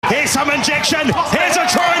Here's some injection. Here's a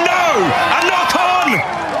try. No. A knock on.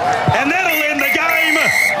 And that'll end the game.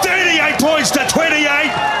 38 points to 28.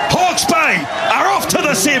 Hawke's Bay are off to the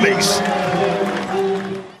semis.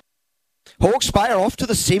 Hawke's Bay are off to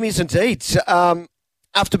the semis indeed.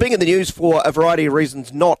 After being in the news for a variety of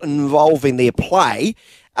reasons not involving their play,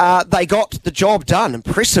 they got the job done.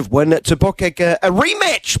 Impressive win to book a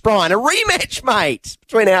rematch, Brian, a rematch, mate,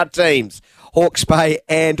 between our teams. Hawke's Bay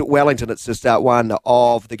and Wellington. It's just one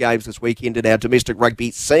of the games this weekend in our domestic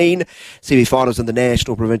rugby scene. Semifinals in the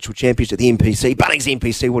National Provincial Championship, the NPC, Bunnings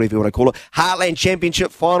NPC, whatever you want to call it. Heartland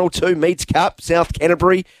Championship, Final 2, Meads Cup, South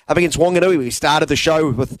Canterbury up against Wanganui. We started the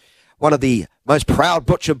show with one of the most proud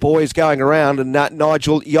butcher boys going around, and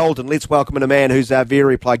Nigel Yolden. Let's welcome in a man who's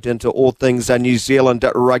very plugged into all things New Zealand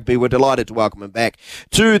rugby. We're delighted to welcome him back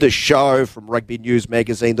to the show from Rugby News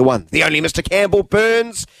Magazine, the one, the only Mr. Campbell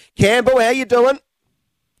Burns. Campbell, how you doing?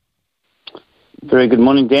 Very good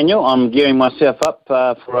morning, Daniel. I'm gearing myself up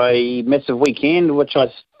for a massive weekend, which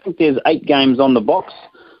I think there's 8 games on the box,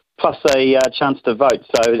 plus a chance to vote,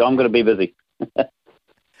 so I'm going to be busy.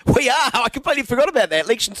 We are. I completely forgot about that.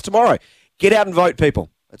 Election's tomorrow. Get out and vote, people.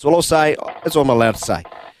 That's all I'll say. That's all I'm allowed to say.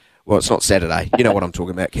 Well, it's not Saturday. You know what I'm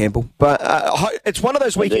talking about, Campbell. But it's one of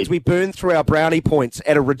those weekends we burn through our brownie points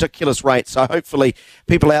at a ridiculous rate. So hopefully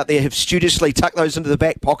people out there have studiously tucked those into the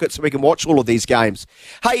back pocket so we can watch all of these games.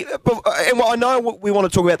 Hey, and I know we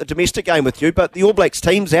want to talk about the domestic game with you, but the All Blacks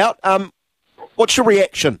team's out. What's your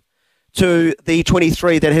reaction to the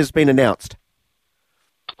 23 that has been announced?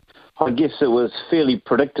 I guess it was fairly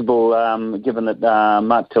predictable, given that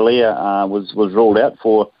Mark Talia was ruled out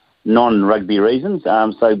for non-rugby reasons.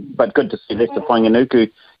 But good to see Lester Whanganuku.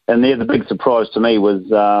 And there, the big surprise to me was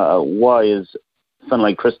why is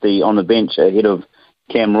Finlay Christie on the bench ahead of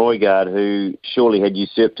Cam Roigard, who surely had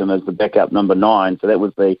usurped him as the backup number 9. So that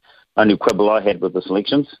was the only quibble I had with the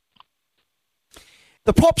selections.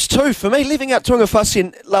 The props too, for me, leaving out Tuangafasi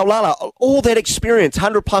and Laulala, all that experience,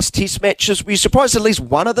 100-plus test matches, were you surprised at least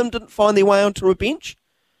one of them didn't find their way onto a bench?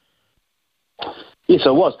 Yes, I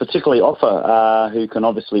was, particularly Offa, who can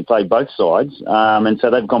obviously play both sides. And so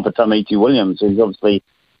they've gone for Tamiti Williams, who's obviously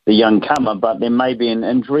the young comer, but there may be an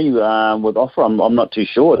injury with Offa. I'm not too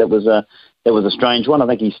sure. That was a strange one. I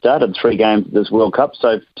think he started 3 games at this World Cup,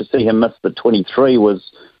 so to see him miss the 23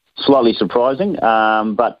 was slightly surprising,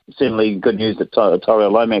 but certainly good news that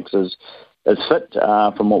Torio Lomax is fit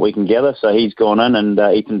from what we can gather. So he's gone in, and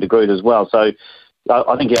Ethan de Groot as well. So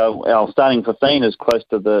I think our starting 15 is close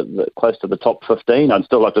to the top 15. I'd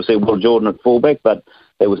still like to see Will Jordan at fullback, but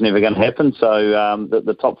that was never going to happen. So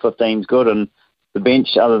the top 15 is good, and the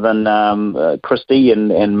bench, other than Christie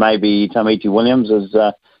and maybe Tamiti Williams, is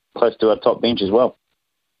close to our top bench as well.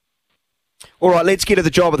 All right, let's get to the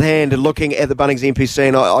job at hand and looking at the Bunnings NPC.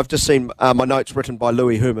 And I've just seen my notes written by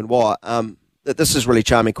Louis Herman-Watt. This is a really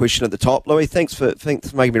charming question at the top. Louis, thanks for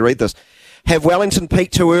making me read this. Have Wellington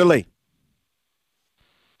peaked too early?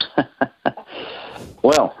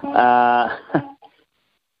 Well, I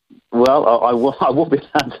will be able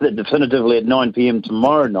to answer that definitively at 9 p.m.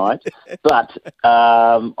 tomorrow night. But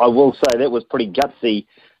I will say that was pretty gutsy,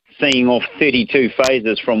 seeing off 32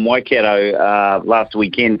 phases from Waikato last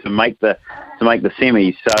weekend to make the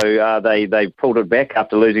semis. So they pulled it back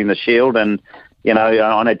after losing the Shield, and I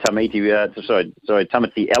know Tamati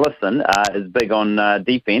Ellison is big on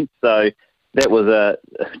defence. So that was a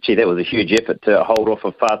huge effort to hold off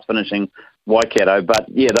a fast finishing Waikato. But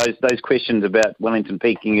yeah, those questions about Wellington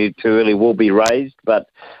peaking too early will be raised, but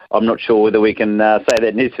I'm not sure whether we can say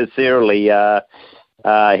that necessarily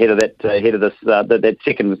ahead of that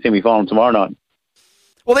second semi-final tomorrow night.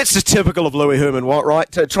 Well, that's just typical of Louis Herman-Watt,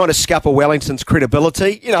 right? Trying to scupper Wellington's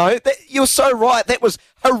credibility. You're so right. That was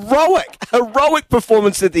heroic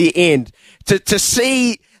performance at the end to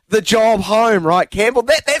see the job home, right, Campbell?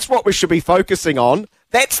 That's what we should be focusing on.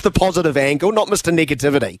 That's the positive angle, not Mr.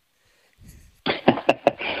 Negativity.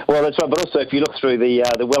 Well, that's right. But also, if you look through the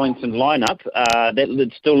Wellington lineup,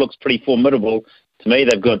 that still looks pretty formidable to me.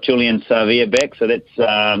 They've got Julian Savia back, so that's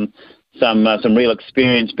some real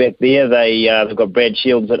experience back there. They've got Brad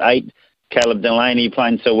Shields at 8, Caleb Delaney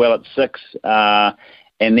playing so well at 6,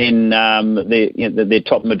 and then their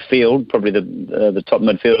top midfield, probably the top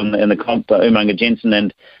midfield in the comp, Umanga Jensen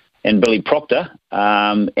and Billy Proctor,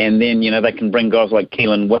 and then they can bring guys like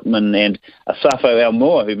Keelan Whitman and Asafo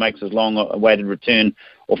Almoa, who makes his long-awaited return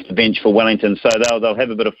off the bench for Wellington. So they'll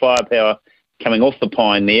have a bit of firepower coming off the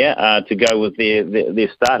pine there to go with their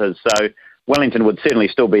starters. So Wellington would certainly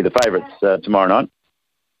still be the favourites tomorrow night.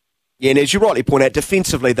 Yeah, and as you rightly point out,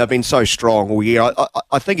 defensively they've been so strong all year.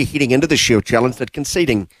 I think heading into the Shield Challenge, they're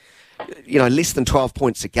conceding, less than 12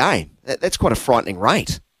 points a game. That's quite a frightening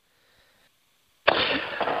rate.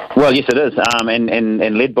 Well, yes, it is,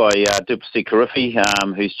 and led by Duplessis Karifi,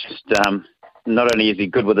 who's just not only is he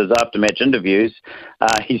good with his after-match interviews,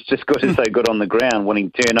 he's just so good on the ground,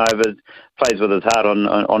 winning turnovers, plays with his heart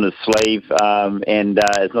on his sleeve, and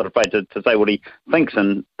is not afraid to say what he thinks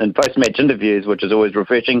in post-match interviews, which is always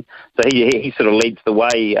refreshing. So he sort of leads the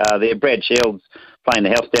way there. Brad Shields playing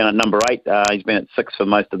the house down at number 8. He's been at 6 for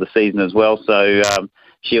most of the season as well. So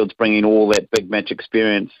Shields bringing all that big match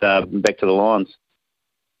experience back to the Lions.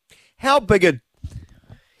 How big a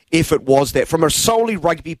effort was that from a solely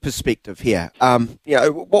rugby perspective here?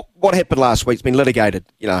 What happened last week's been litigated,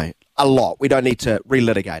 a lot. We don't need to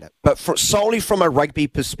relitigate it. But solely from a rugby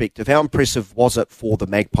perspective, how impressive was it for the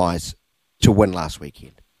Magpies to win last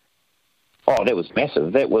weekend? Oh, that was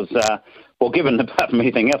massive. That was, given apart from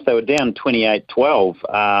anything else, they were down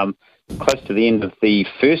 28-12, close to the end of the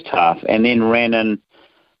first half, and then ran in,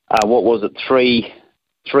 three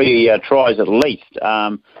tries at least,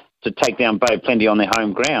 to take down Bay Plenty on their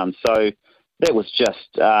home ground. So that was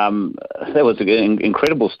just,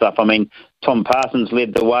 incredible stuff. I mean, Tom Parsons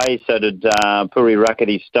led the way, so did Puri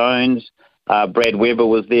Rakati Stones. Brad Weber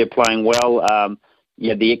was there playing well.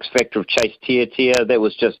 The X factor of Chase Tia, that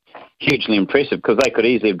was just hugely impressive because they could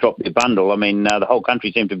easily have dropped their bundle. I mean, the whole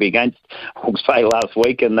country seemed to be against Hawke's Bay last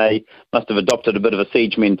week, and they must have adopted a bit of a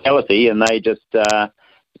siege mentality, and they just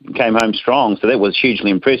came home strong. So that was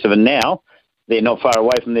hugely impressive. And now they're not far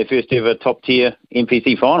away from their first ever top-tier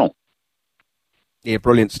NPC final. Yeah,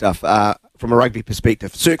 brilliant stuff from a rugby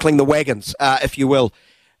perspective. Circling the wagons, if you will.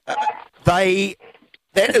 That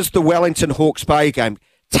is the Wellington Hawke's Bay game.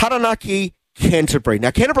 Taranaki, Canterbury.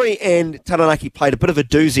 Now, Canterbury and Taranaki played a bit of a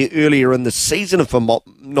doozy earlier in the season, if I'm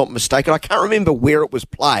not mistaken. I can't remember where it was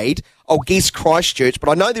played. I'll guess Christchurch, but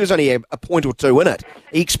I know there was only a point or two in it.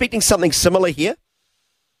 Are you expecting something similar here?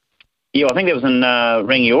 Yeah, I think it was in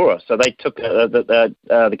Rangiora. So they took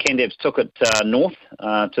the Candabs took it north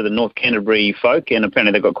to the North Canterbury folk, and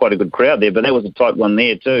apparently they've got quite a good crowd there. But that was a tight one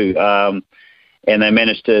there too, and they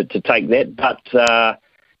managed to take that. But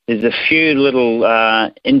there's a few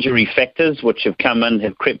little injury factors which have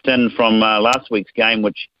crept in from last week's game,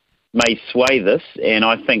 which may sway this. And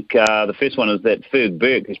I think the first one is that Ferg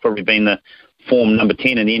Burke, who's probably been the form number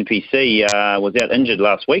 10 in the NPC, was out injured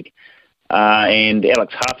last week. And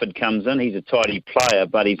Alex Harford comes in. He's a tidy player,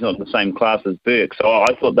 but he's not in the same class as Burke. So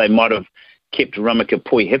I thought they might have kept Ramika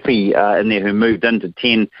Poihipi in there, who moved into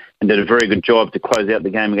 10 and did a very good job to close out the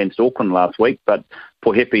game against Auckland last week. But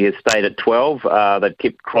Poihipi has stayed at 12. They've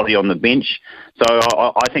kept Crotty on the bench. So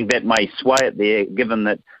I think that may sway it there, given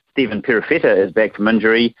that Stephen Perifetta is back from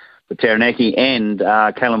injury for Taranaki, and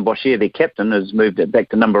Kalen Boshier, their captain, has moved it back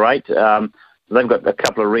to number 8. They've got a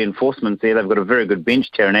couple of reinforcements there. They've got a very good bench,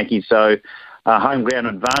 Taranaki. So home ground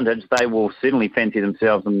advantage, they will certainly fancy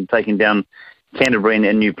themselves in taking down Canterbury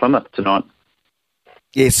and New Plymouth tonight.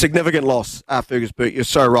 Yeah, significant loss, Fergus Burke. You're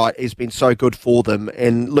so right. He's been so good for them,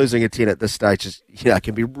 and losing a 10 at this stage is,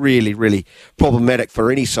 can be really, really problematic for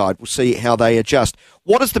any side. We'll see how they adjust.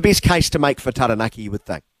 What is the best case to make for Taranaki, you would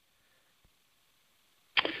think?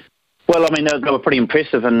 Well, I mean, they were pretty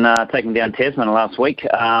impressive in taking down Tasman last week.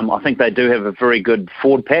 I think they do have a very good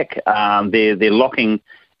forward pack. Their locking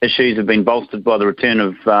issues have been bolstered by the return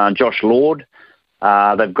of Josh Lord.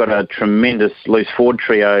 They've got a tremendous loose forward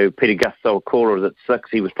trio. Peter Gustavo-Kora is at 6.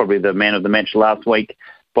 He was probably the man of the match last week.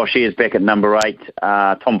 Boshier is back at number 8.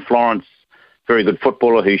 Tom Florence, very good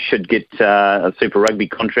footballer who should get a Super Rugby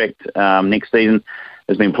contract next season,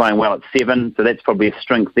 has been playing well at 7. So that's probably a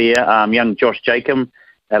strength there. Young Josh Jacob,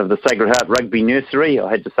 out of the Sacred Heart Rugby Nursery, I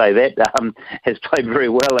had to say that, has played very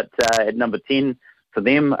well at number 10 for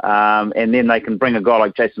them. And then they can bring a guy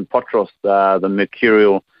like Jason Potros, the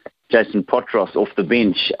mercurial Jason Potros, off the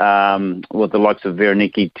bench with the likes of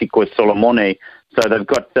Veroniki Tikwe Solomone. So they've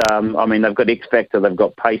got, they've got X Factor, they've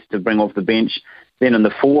got pace to bring off the bench. Then in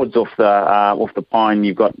the forwards off the pine,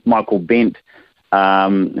 you've got Michael Bent,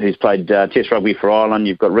 who's played Test Rugby for Ireland.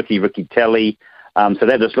 You've got Ricky Talley. So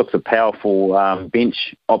that just looks at powerful bench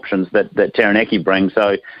options that Taranaki brings.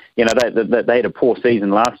 So, they had a poor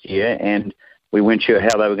season last year, and we weren't sure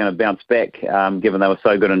how they were going to bounce back, given they were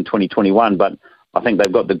so good in 2021. But I think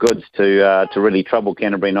they've got the goods to really trouble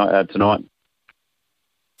Canterbury tonight.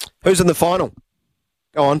 Who's in the final?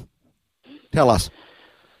 Go on, tell us.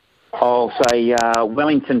 I'll say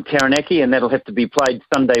Wellington Taranaki, and that'll have to be played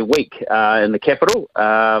Sunday week in the capital.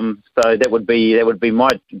 So that would be my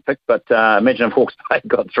pick. But imagine if Hawke's Bay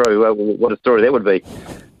got through. What a story that would be.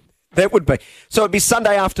 That would be. So it'd be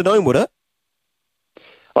Sunday afternoon, would it?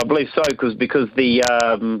 I believe so, because the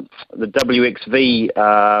WXV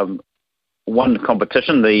one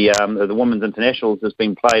competition, the Women's Internationals, has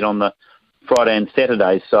been played on the Friday and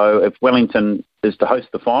Saturday. So if Wellington is to host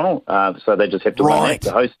the final, so they just have to win that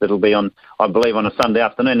to host. It'll be on, I believe, on a Sunday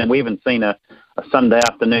afternoon. And we haven't seen a Sunday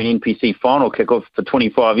afternoon NPC final kick-off for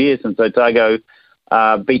 25 years since Otago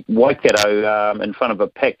beat Waikato in front of a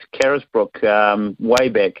packed Carisbrook way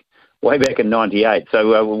back in '98.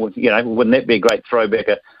 So, wouldn't that be a great throwback,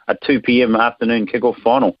 a 2 p.m. afternoon kick-off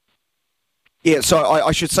final? Yeah, so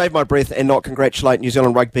I should save my breath and not congratulate New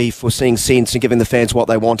Zealand Rugby for seeing sense and giving the fans what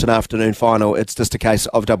they want an afternoon final. It's just a case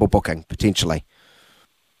of double booking, potentially.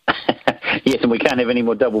 Yes, and we can't have any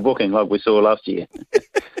more double booking like we saw last year.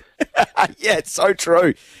 Yeah, it's so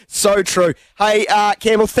true. So true. Hey,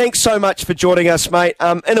 Campbell, thanks so much for joining us, mate.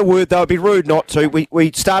 In a word, though, it'd be rude not to.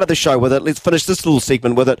 We started the show with it. Let's finish this little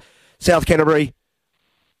segment with it. South Canterbury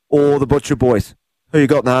or the Butcher Boys? Who you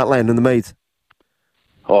got in the Heartland and the Meads?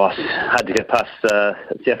 Oh, it's hard to get past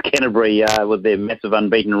South Canterbury with their massive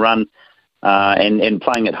unbeaten run and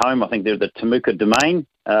playing at home. I think they're the Temuka Domain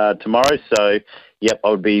tomorrow. So, yep, I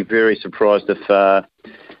would be very surprised if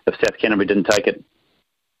South Canterbury didn't take it.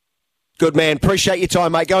 Good man. Appreciate your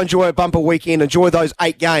time, mate. Go enjoy a bumper weekend. Enjoy those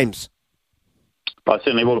 8 games. I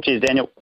certainly will. Cheers, Daniel.